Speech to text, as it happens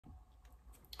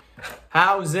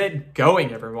How's it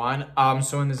going, everyone?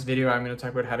 So in this video, I'm going to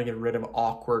talk about how to get rid of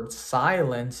awkward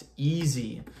silence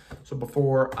easy. So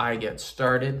before I get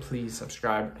started, please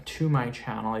subscribe to my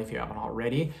channel if you haven't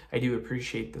already. I do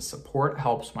appreciate the support,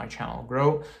 helps my channel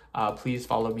grow. Please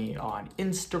follow me on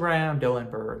Instagram,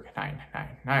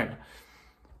 Dylanberg999.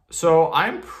 So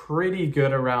I'm pretty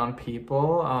good around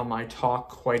people. I talk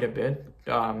quite a bit.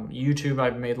 YouTube,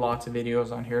 I've made lots of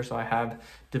videos on here, so I have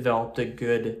developed a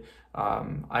good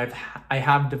I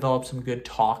have developed some good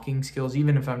talking skills.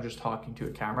 Even if I'm just talking to a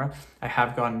camera, I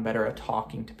have gotten better at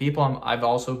talking to people. I've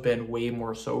also been way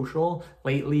more social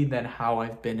lately than how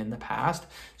I've been in the past.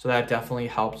 So that definitely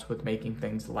helps with making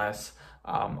things less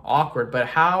awkward. But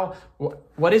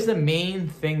what is the main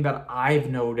thing that I've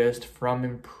noticed from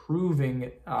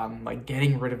improving, like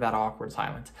getting rid of that awkward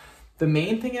silence? The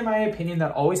main thing, in my opinion,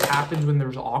 that always happens when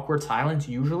there's awkward silence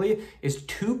usually is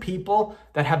two people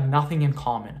that have nothing in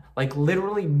common, like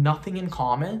literally nothing in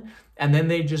common, and then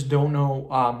they just don't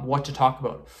know what to talk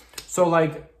about. So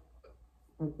like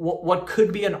what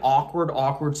could be an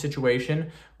awkward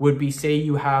situation would be, say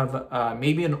you have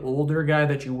maybe an older guy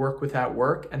that you work with at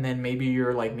work, and then maybe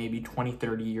you're like maybe 20,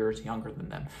 30 years younger than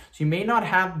them. So you may not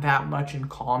have that much in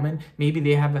common. Maybe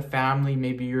they have a family,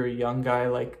 maybe you're a young guy,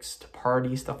 likes to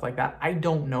party, stuff like that. I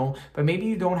don't know, but maybe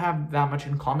you don't have that much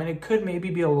in common. It could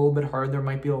maybe be a little bit hard. There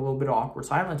might be a little bit of awkward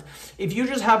silence. If you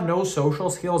just have no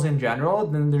social skills in general,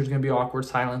 then there's gonna be awkward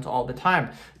silence all the time.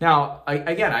 Now,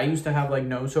 I used to have like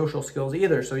no social skills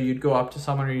either. So you'd go up to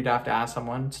someone or you'd have to ask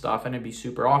someone stuff and it'd be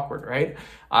super awkward, right?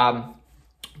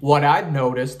 What I've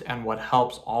noticed and what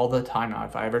helps all the time now,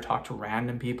 if I ever talk to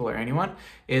random people or anyone,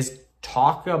 is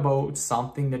talk about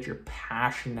something that you're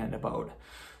passionate about.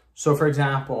 So for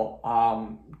example,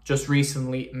 just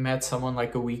recently met someone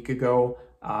like a week ago,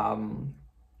 and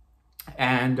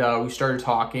we started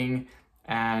talking,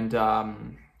 and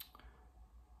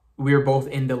we were both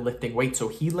into lifting weights. So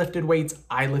he lifted weights,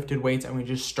 I lifted weights, and we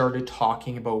just started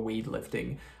talking about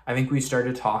weightlifting. I think we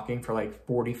started talking for like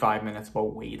 45 minutes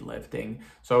about weightlifting.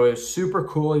 So it was super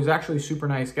cool. He's actually a super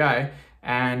nice guy.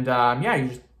 And yeah, you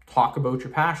just talk about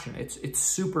your passion. It's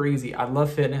super easy. I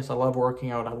love fitness. I love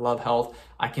working out. I love health.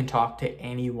 I can talk to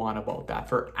anyone about that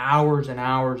for hours and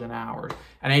hours and hours.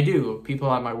 And I do.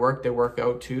 People at my work, they work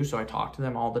out too. So I talk to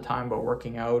them all the time about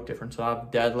working out, different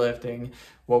stuff, deadlifting,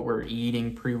 what we're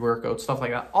eating, pre-workout, stuff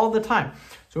like that all the time.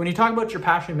 So when you talk about your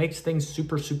passion, it makes things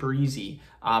super, super easy.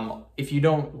 If you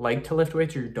don't like to lift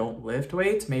weights or you don't lift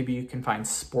weights, maybe you can find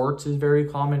sports is very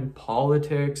common,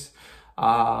 politics,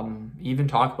 even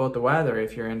talk about the weather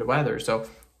if you're into weather. So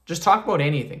just talk about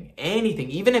anything,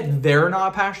 even if they're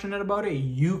not passionate about it,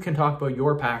 you can talk about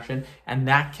your passion, and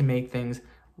that can make things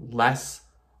less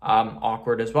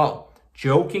awkward as well.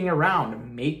 Joking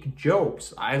around, make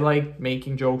jokes. I like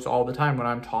making jokes all the time. When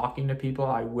I'm talking to people,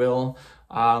 I will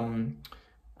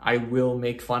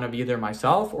make fun of either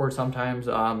myself or sometimes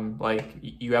like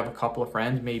you have a couple of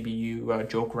friends, maybe you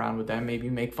joke around with them, maybe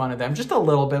you make fun of them just a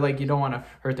little bit, like you don't want to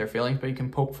hurt their feelings, but you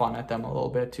can poke fun at them a little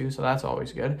bit too. So that's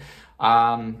always good.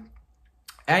 And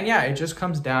yeah, it just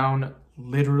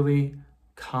literally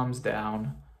comes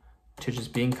down to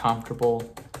just being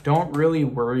comfortable. Don't really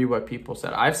worry what people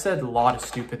said. I've said a lot of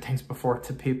stupid things before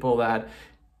to people that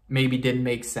maybe didn't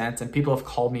make sense, and people have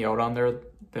called me out on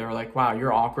they're like, wow,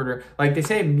 you're awkward, or like they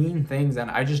say mean things,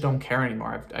 and I just don't care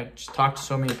anymore. I just talked to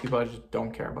so many people, I just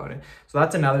don't care about it. So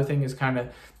that's another thing, is kind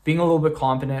of being a little bit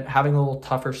confident, having a little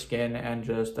tougher skin, and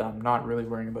just not really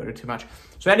worrying about it too much.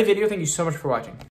 So end of video. Thank you so much for watching.